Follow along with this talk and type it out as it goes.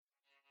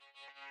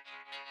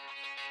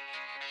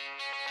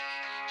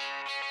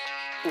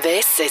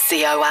This is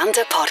the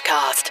Oanda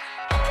Podcast.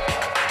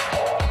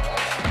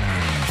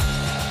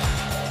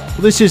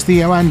 Well, this is the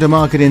Oanda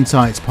Market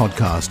Insights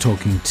Podcast,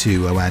 talking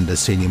to Oanda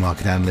senior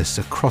market analysts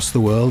across the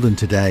world. And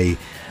today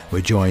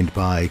we're joined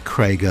by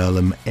Craig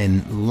Erlam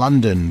in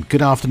London.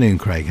 Good afternoon,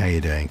 Craig. How are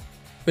you doing?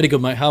 Pretty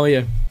good, mate. How are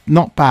you?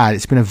 Not bad.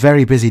 It's been a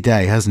very busy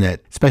day, hasn't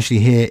it? Especially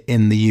here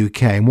in the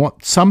UK. And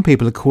what some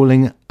people are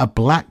calling a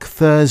Black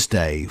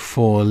Thursday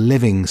for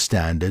living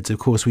standards. Of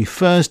course, we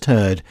first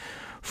heard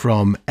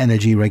from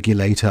energy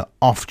regulator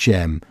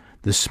Ofgem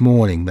this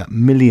morning that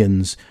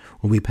millions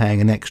will be paying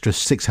an extra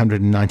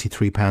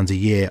 £693 a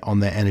year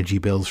on their energy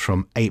bills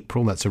from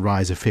April. That's a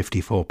rise of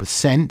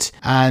 54%.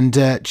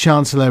 And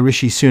Chancellor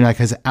Rishi Sunak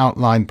has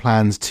outlined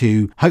plans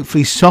to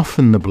hopefully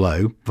soften the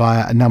blow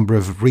via a number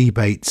of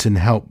rebates and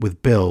help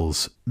with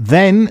bills.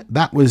 Then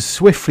that was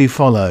swiftly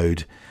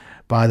followed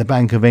by the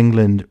Bank of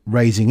England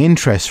raising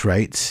interest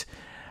rates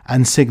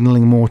and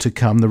signalling more to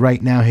come. The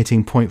rate now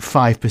hitting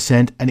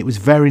 0.5%, and it was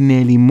very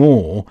nearly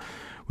more,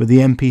 with the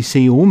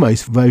MPC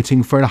almost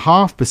voting for a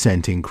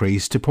 0.5%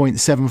 increase to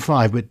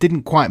 0.75, but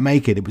didn't quite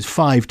make it. It was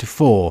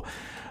 5-4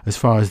 as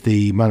far as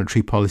the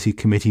Monetary Policy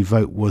Committee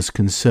vote was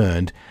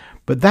concerned.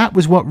 But that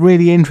was what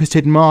really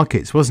interested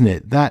markets, wasn't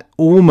it? That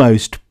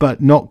almost but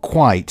not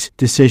quite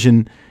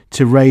decision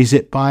to raise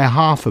it by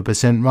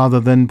 0.5% rather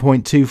than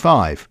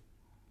 0.25.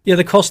 Yeah,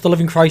 the cost of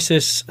living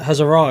crisis has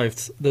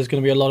arrived. There's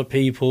going to be a lot of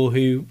people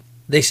who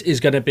this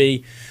is going to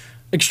be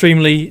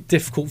extremely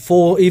difficult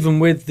for, even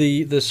with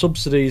the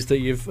subsidies that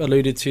you've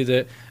alluded to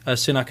that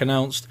Sunak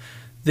announced.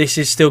 This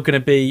is still going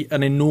to be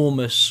an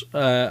enormous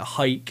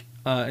hike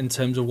in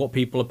terms of what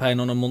people are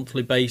paying on a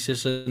monthly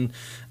basis, and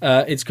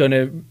it's going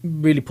to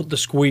really put the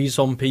squeeze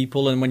on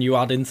people. And when you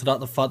add into that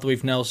the fact that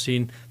we've now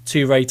seen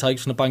 2 rate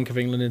hikes from the Bank of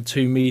England in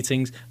 2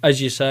 meetings,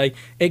 as you say,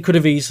 it could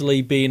have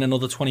easily been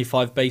another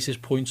 25 basis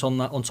points on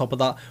that, on top of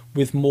that,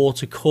 with more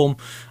to come.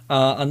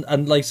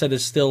 And like I said,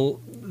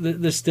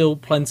 there's still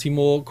plenty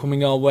more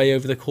coming our way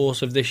over the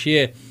course of this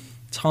year.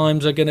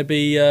 Times are going to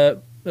be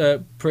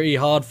pretty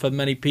hard for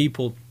many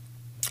people,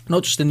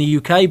 not just in the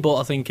UK, but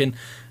I think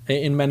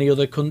in many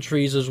other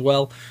countries as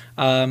well.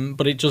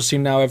 But it does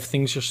seem now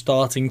everything's just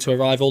starting to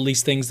arrive. All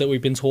these things that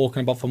we've been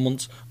talking about for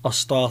months are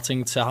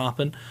starting to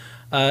happen.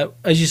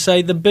 As you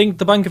say, the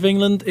Bank of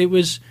England,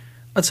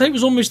 I'd say it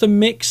was almost a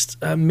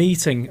mixed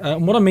meeting.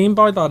 And what I mean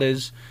by that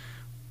is,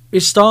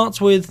 it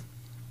starts with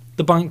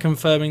the bank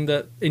confirming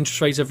that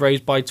interest rates have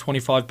raised by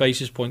 25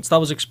 basis points.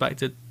 That was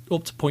expected,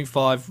 up to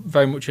 0.5,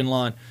 very much in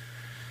line.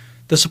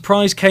 The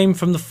surprise came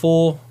from the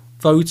 4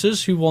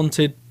 voters who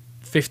wanted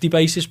 50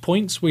 basis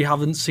points. We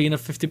haven't seen a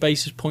 50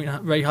 basis point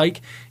rate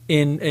hike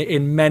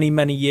in many,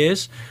 many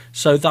years.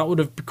 So that would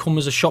have come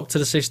as a shock to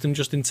the system,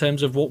 just in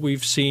terms of what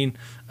we've seen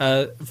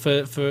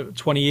for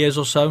 20 years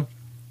or so.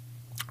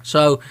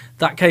 So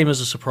that came as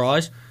a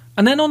surprise.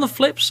 And then on the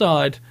flip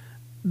side,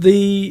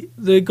 the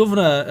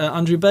governor,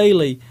 Andrew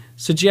Bailey,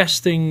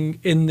 suggesting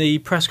in the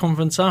press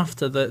conference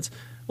after that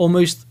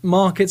almost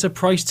markets are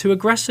priced too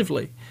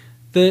aggressively,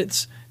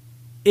 that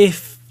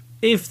if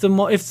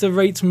the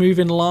rates move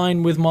in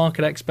line with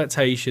market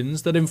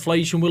expectations, that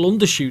inflation will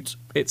undershoot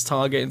its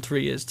target in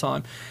 3 years'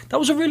 time. That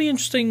was a really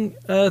interesting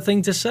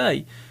thing to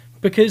say,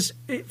 because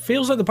it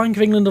feels like the Bank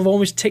of England have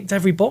almost ticked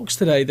every box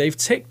today. They've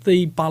ticked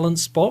the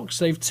balanced box,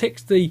 they've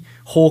ticked the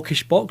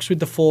hawkish box with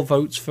the 4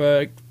 votes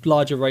for a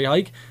larger rate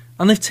hike,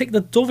 and they've ticked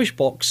the dovish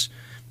box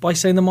by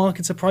saying the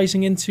markets are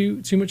pricing in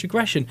too much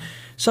aggression.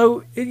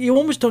 So you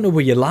almost don't know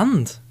where you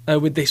land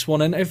with this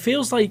one, and it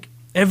feels like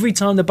every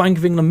time the Bank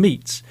of England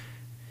meets,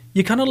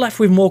 you're kind of left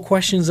with more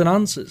questions than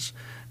answers.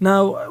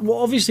 Now,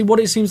 obviously, what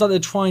it seems like they're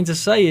trying to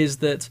say is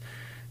that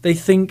they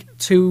think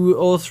 2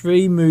 or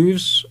 3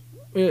 moves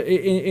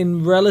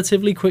in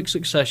relatively quick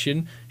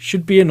succession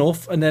should be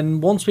enough. And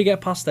then once we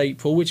get past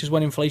April, which is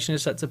when inflation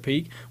is set to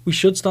peak, we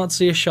should start to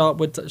see a sharp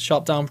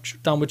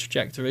downward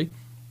trajectory.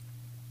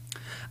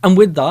 And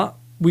with that,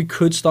 we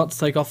could start to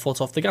take our foot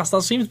off the gas.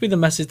 That seems to be the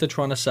message they're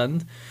trying to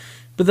send.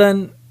 But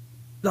then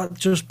that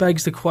just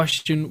begs the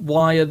question,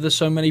 why are there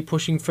so many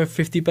pushing for a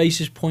 50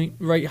 basis point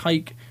rate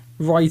hike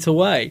right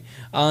away?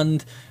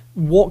 And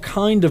what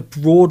kind of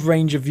broad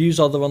range of views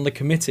are there on the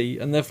committee?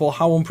 And therefore,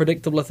 how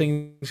unpredictable are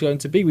things going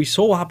to be? We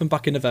saw what happened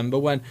back in November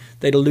when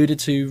they'd alluded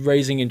to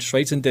raising interest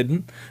rates and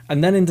didn't.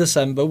 And then in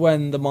December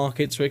when the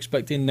markets were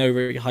expecting no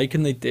rate hike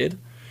and they did.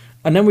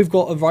 And then we've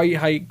got a rate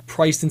hike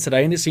priced in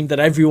today, and it seemed that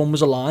everyone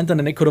was aligned, and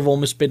then it could have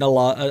almost been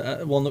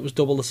one that was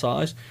double the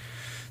size.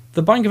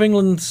 The Bank of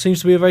England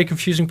seems to be a very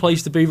confusing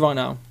place to be right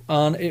now,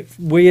 and it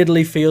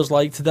weirdly feels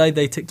like today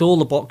they ticked all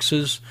the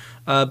boxes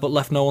but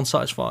left no one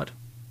satisfied.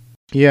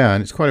 Yeah,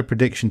 and it's quite a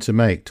prediction to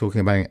make,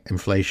 talking about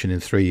inflation in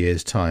 3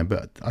 years' time,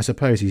 but I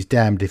suppose he's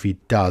damned if he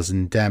does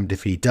and damned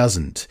if he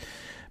doesn't,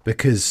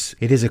 because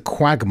it is a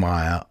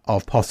quagmire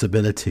of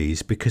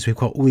possibilities, because we've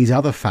got all these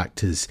other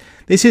factors.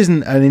 This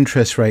isn't an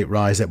interest rate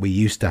rise that we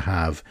used to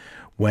have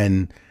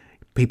when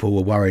people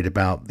were worried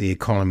about the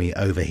economy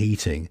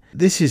overheating.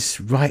 This is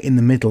right in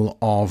the middle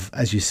of,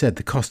 as you said,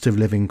 the cost of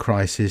living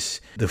crisis,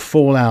 the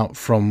fallout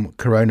from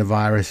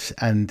coronavirus,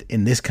 and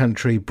in this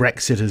country,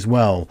 Brexit as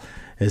well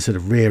is sort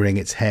of rearing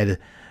its head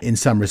in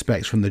some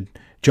respects from the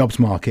jobs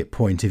market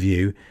point of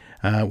view,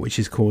 which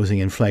is causing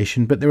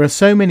inflation. But there are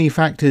so many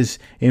factors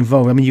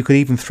involved. I mean, you could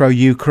even throw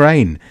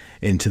Ukraine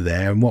into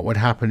there, and what would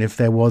happen if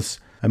there was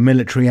a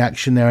military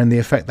action there and the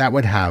effect that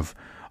would have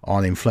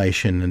on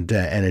inflation and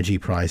energy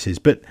prices.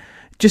 But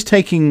just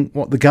taking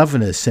what the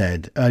governor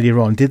said earlier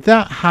on, did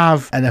that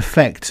have an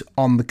effect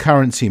on the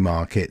currency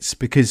markets?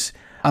 Because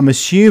I'm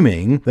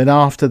assuming that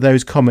after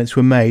those comments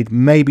were made,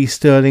 maybe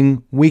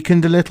sterling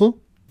weakened a little?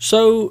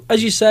 So,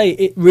 as you say,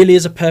 it really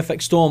is a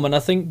perfect storm. And I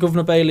think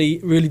Governor Bailey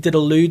really did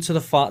allude to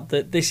the fact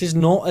that this is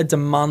not a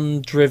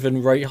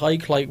demand-driven rate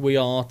hike like we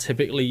are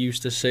typically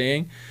used to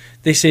seeing.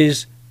 This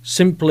is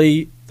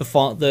simply the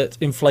fact that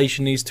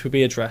inflation needs to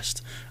be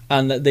addressed,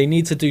 and that they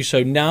need to do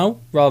so now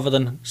rather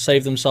than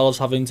save themselves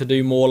having to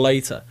do more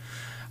later.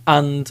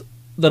 And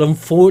that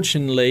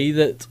unfortunately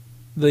that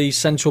the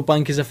central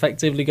bank is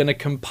effectively going to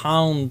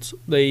compound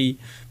the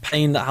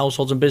pain that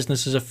households and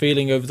businesses are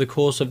feeling over the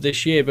course of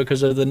this year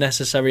because of the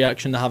necessary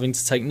action they're having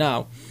to take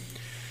now.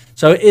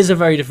 So it is a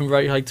very different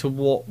rate hike to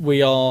what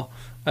we are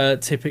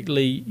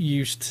typically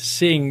used to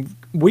seeing.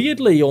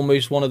 Weirdly,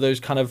 almost one of those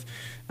kind of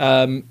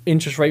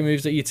interest rate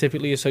moves that you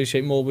typically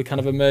associate more with kind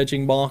of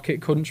emerging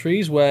market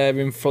countries where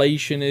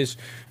inflation is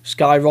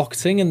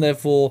skyrocketing, and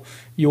therefore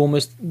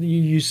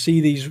you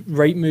see these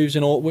rate moves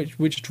in all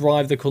which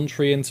drive the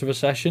country into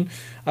recession.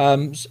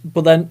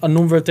 But then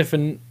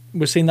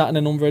we're seeing that in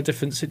a number of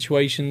different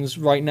situations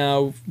right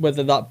now,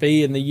 whether that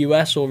be in the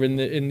US or in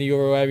the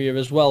euro area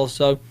as well.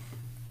 So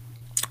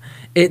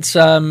it's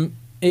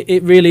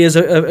it really is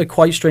a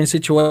quite strange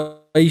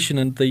situation,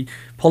 and the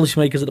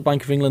policymakers at the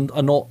Bank of England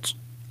are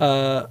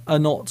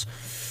not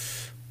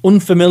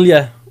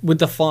unfamiliar with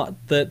the fact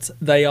that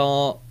they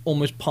are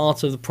almost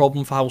part of the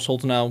problem for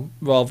households now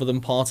rather than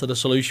part of the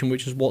solution,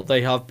 which is what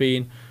they have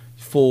been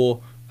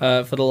for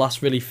the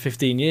last really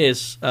 15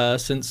 years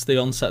since the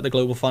onset of the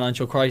global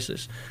financial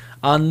crisis.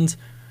 And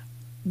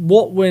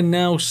what we're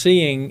now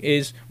seeing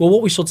is, well,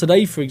 what we saw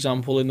today, for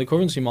example, in the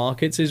currency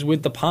markets is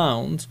with the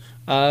pound,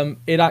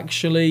 it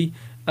actually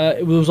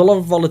there was a lot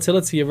of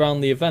volatility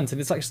around the event, and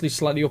it's actually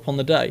slightly up on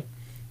the day.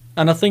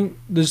 And I think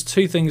there's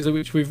two things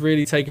which we've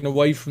really taken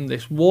away from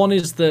this. One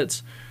is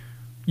that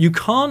you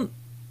can't,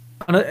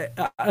 and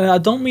I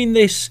don't mean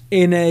this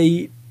in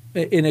a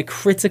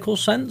critical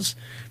sense,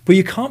 but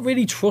you can't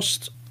really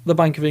trust the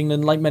Bank of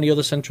England like many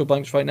other central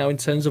banks right now in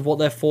terms of what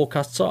their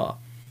forecasts are.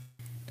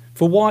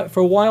 For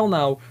a while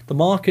now, the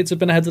markets have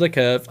been ahead of the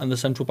curve and the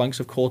central banks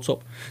have caught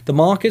up. The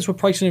markets were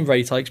pricing in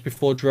rate hikes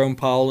before Jerome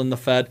Powell and the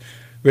Fed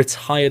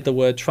retired the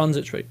word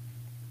transitory.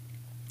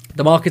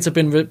 The markets have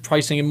been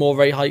pricing in more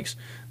rate hikes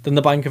than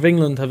the Bank of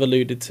England have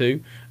alluded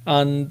to,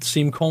 and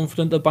seem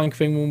confident the Bank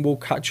of England will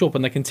catch up,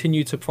 and they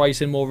continue to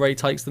price in more rate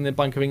hikes than the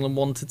Bank of England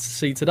wanted to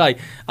see today.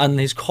 And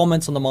his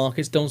comments on the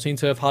markets don't seem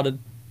to have had a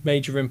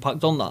major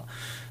impact on that.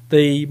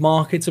 The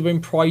markets have been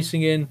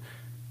pricing in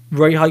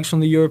rate hikes from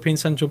the European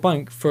Central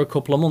Bank for a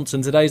couple of months,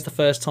 and today's the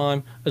first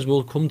time, as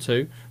we'll come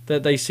to,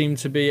 that they seem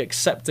to be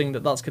accepting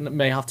that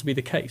may have to be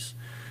the case.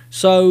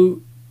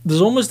 So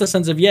there's almost a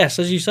sense of, yes,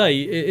 as you say,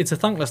 it's a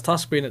thankless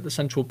task being at the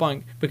central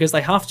bank because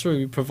they have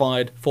to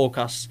provide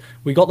forecasts.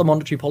 We got the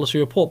monetary policy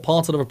report.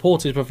 Part of the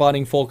report is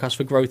providing forecasts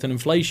for growth and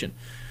inflation.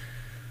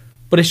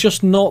 But it's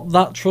just not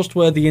that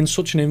trustworthy in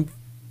such an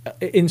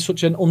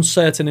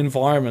uncertain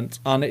environment.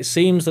 And it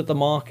seems that the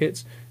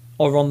markets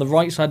are on the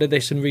right side of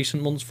this in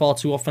recent months far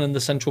too often, and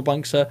the central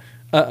banks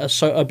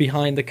are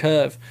behind the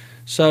curve.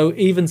 So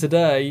even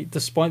today,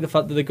 despite the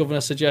fact that the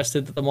governor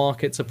suggested that the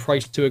markets are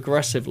priced too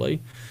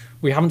aggressively,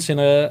 we haven't seen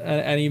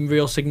any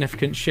real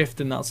significant shift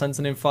in that sense.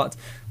 And in fact,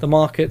 the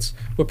markets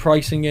were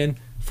pricing in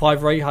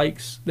 5 rate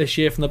hikes this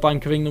year from the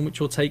Bank of England,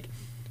 which will take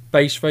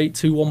base rate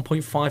to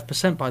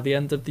 1.5% by the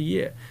end of the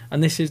year.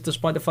 And this is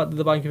despite the fact that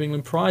the Bank of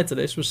England prior to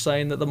this was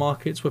saying that the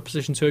markets were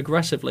positioned too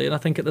aggressively. And I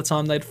think at the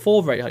time they had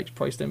 4 rate hikes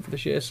priced in for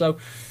this year. So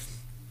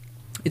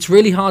it's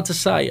really hard to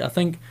say. I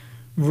think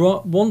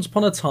once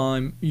upon a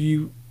time,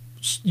 you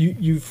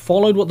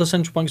followed what the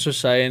central banks were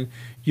saying.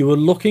 You were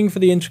looking for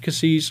the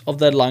intricacies of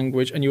their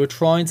language, and you were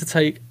trying to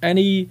take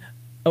anything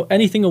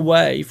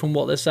away from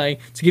what they're saying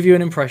to give you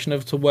an impression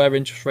of to where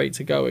interest rates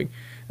are going.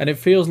 And it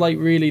feels like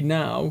really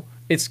now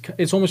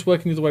it's almost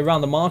working the other way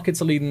around. The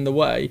markets are leading the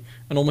way,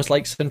 and almost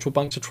like central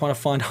banks are trying to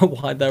find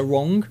out why they're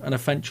wrong and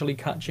eventually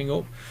catching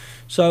up.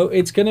 So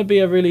it's going to be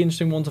a really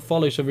interesting one to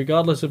follow. So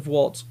regardless of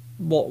what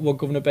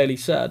Governor Bailey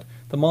said,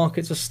 the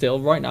markets are still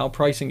right now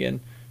pricing in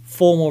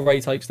 4 more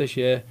rate hikes this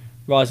year,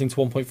 rising to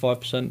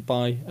 1.5%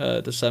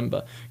 by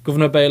December.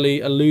 Governor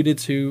Bailey alluded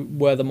to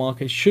where the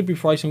market should be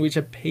pricing, which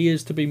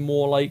appears to be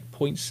more like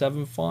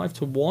 0.75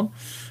 to 1,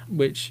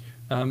 which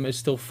is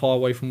still far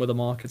away from where the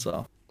markets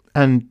are.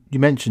 And you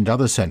mentioned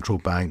other central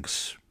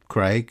banks,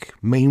 Craig.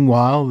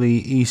 Meanwhile,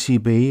 the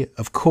ECB,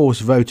 of course,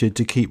 voted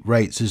to keep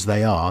rates as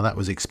they are. That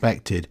was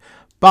expected.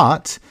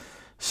 But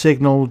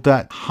signalled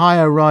that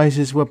higher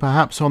rises were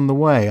perhaps on the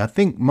way. I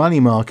think money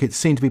markets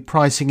seem to be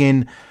pricing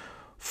in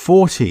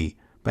 40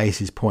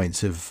 basis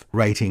points of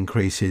rate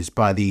increases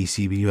by the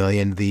ECB by the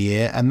end of the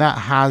year, and that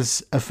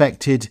has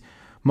affected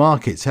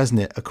markets, hasn't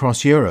it,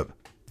 across Europe?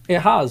 It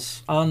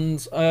has,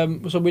 and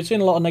so we're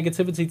seeing a lot of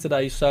negativity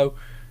today. So,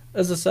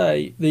 as I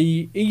say,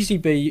 the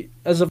ECB,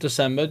 as of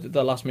December,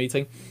 their last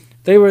meeting,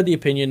 they were of the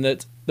opinion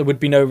that there would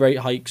be no rate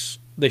hikes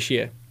this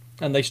year,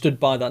 and they stood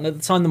by that. And at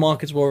the time, the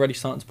markets were already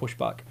starting to push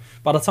back.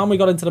 By the time we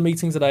got into the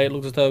meeting today, it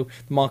looked as though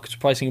the markets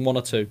were pricing in 1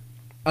 or 2.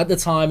 At the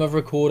time of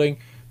recording,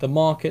 the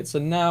markets are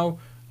now,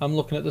 I'm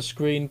looking at the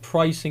screen,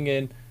 pricing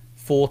in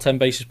 4 10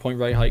 basis point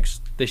rate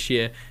hikes this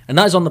year. And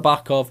that is on the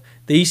back of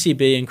the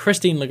ECB and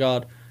Christine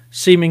Lagarde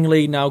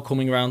seemingly now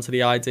coming around to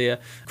the idea.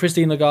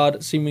 Christine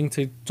Lagarde seeming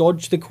to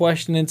dodge the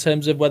question in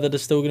terms of whether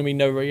there's still going to be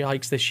no rate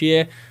hikes this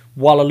year,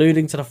 while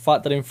alluding to the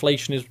fact that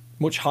inflation is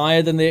much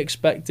higher than they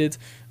expected,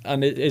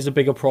 and it is a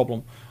bigger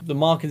problem. The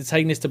market is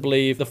taking this to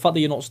believe the fact that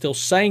you're not still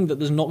saying that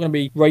there's not going to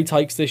be rate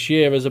hikes this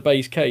year as a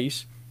base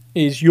case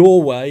is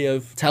your way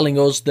of telling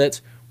us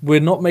that we're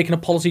not making a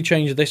policy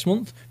change this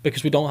month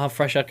because we don't have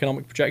fresh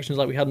economic projections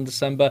like we had in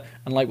December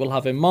and like we'll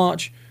have in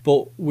March,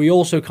 but we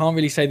also can't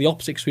really say the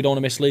opposite because we don't want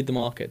to mislead the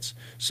markets.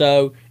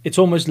 So it's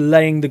almost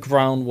laying the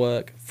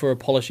groundwork for a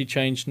policy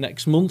change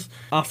next month,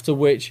 after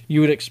which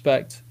you would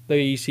expect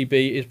the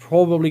ECB is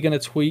probably going to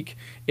tweak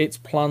its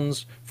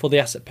plans for the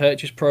asset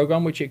purchase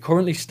programme, which it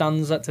currently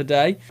stands at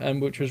today, and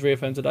which was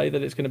reaffirmed today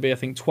that it's going to be, I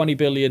think, 20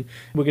 billion.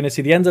 We're going to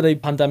see the end of the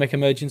pandemic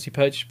emergency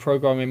purchase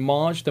programme in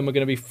March, then we're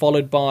going to be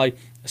followed by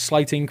a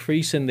slight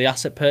increase in the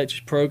asset purchase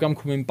programme,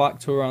 coming back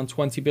to around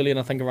 20 billion,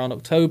 I think, around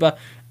October,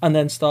 and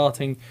then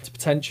starting to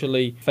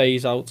potentially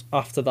phase out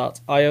after that.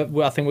 I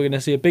think we're going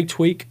to see a big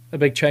tweak, a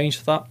big change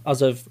to that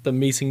as of the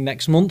meeting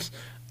next month.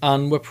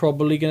 And we're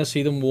probably going to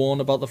see them warn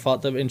about the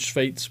fact that interest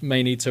rates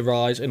may need to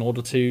rise in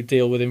order to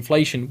deal with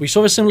inflation. We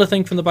saw a similar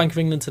thing from the Bank of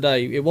England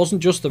today. It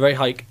wasn't just the rate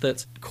hike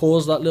that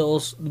caused that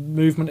little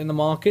movement in the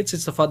markets.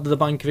 It's the fact that the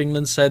Bank of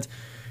England said,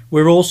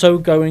 we're also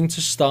going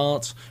to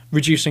start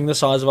reducing the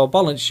size of our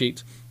balance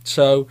sheet.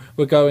 So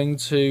we're going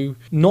to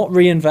not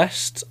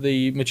reinvest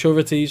the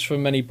maturities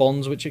from many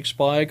bonds which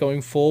expire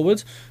going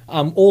forward.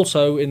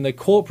 Also in the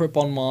corporate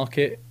bond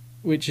market,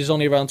 which is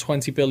only around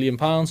 £20 billion,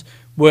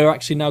 we're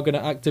actually now going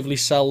to actively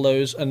sell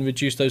those and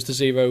reduce those to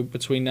zero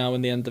between now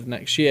and the end of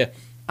next year.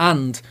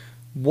 And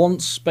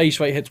once base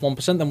rate hits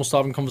 1%, then we'll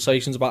start having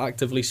conversations about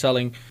actively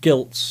selling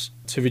gilts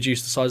to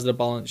reduce the size of the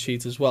balance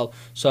sheet as well.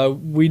 So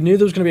we knew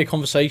there was going to be a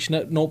conversation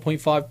at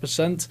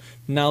 0.5%.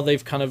 Now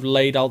they've kind of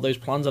laid out those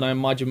plans, and I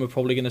imagine we're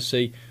probably going to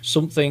see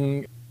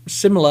something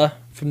similar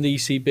from the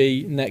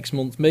ECB next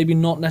month. Maybe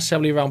not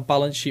necessarily around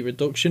balance sheet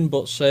reduction,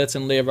 but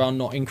certainly around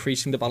not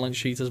increasing the balance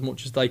sheet as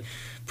much as they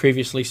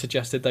previously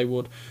suggested they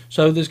would.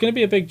 So there's going to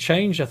be a big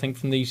change, I think,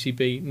 from the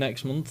ECB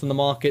next month, and the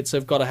markets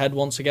have got ahead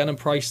once again and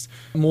priced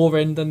more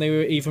in than they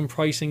were even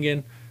pricing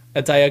in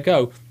a day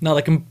ago. Now,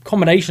 the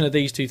combination of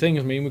these two things,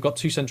 I mean, we've got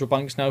two central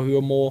banks now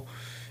who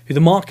the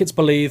markets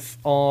believe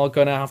are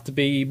going to have to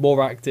be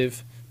more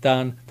active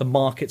than the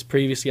markets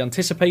previously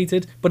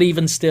anticipated, but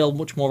even still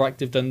much more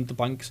active than the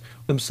banks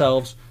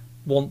themselves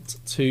want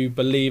to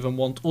believe and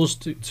want us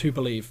to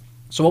believe.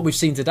 So what we've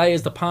seen today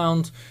is the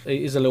pound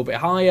is a little bit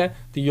higher,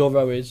 the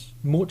euro is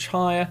much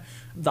higher.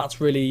 That's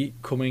really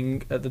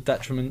coming at the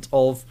detriment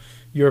of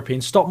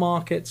European stock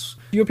markets.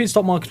 European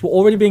stock markets were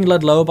already being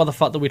led lower by the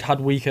fact that we'd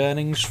had weak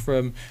earnings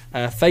from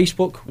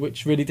Facebook,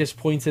 which really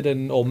disappointed,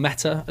 or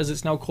Meta as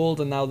it's now called,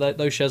 and now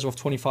those shares are off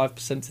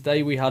 25%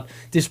 today. We had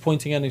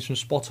disappointing earnings from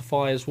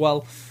Spotify as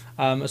well,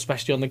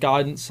 especially on the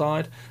guidance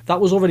side.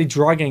 That was already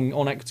dragging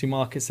on equity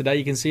markets today.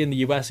 You can see in the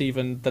US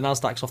even the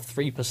Nasdaq's off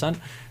 3%.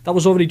 That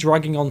was already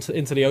dragging on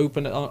into the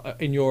open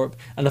in Europe,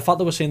 and the fact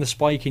that we're seeing the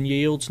spike in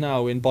yields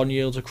now, in bond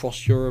yields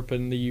across Europe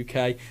and the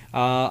UK,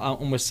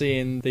 and we're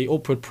seeing the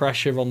upward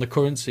pressure on the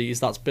currencies,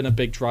 that's been a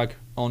big drag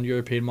on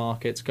European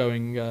markets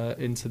going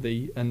into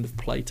the end of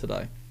play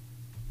today.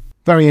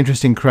 Very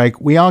interesting, Craig.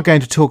 We are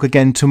going to talk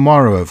again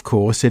tomorrow, of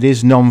course. It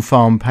is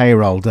non-farm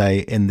payroll day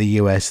in the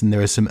US, and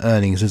there are some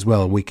earnings as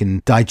well we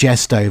can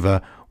digest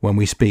over when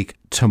we speak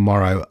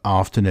tomorrow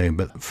afternoon.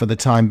 But for the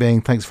time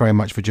being, thanks very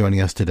much for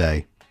joining us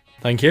today.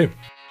 Thank you.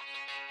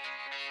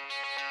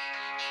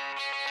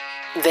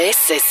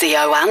 This is the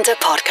Oanda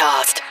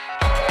Podcast.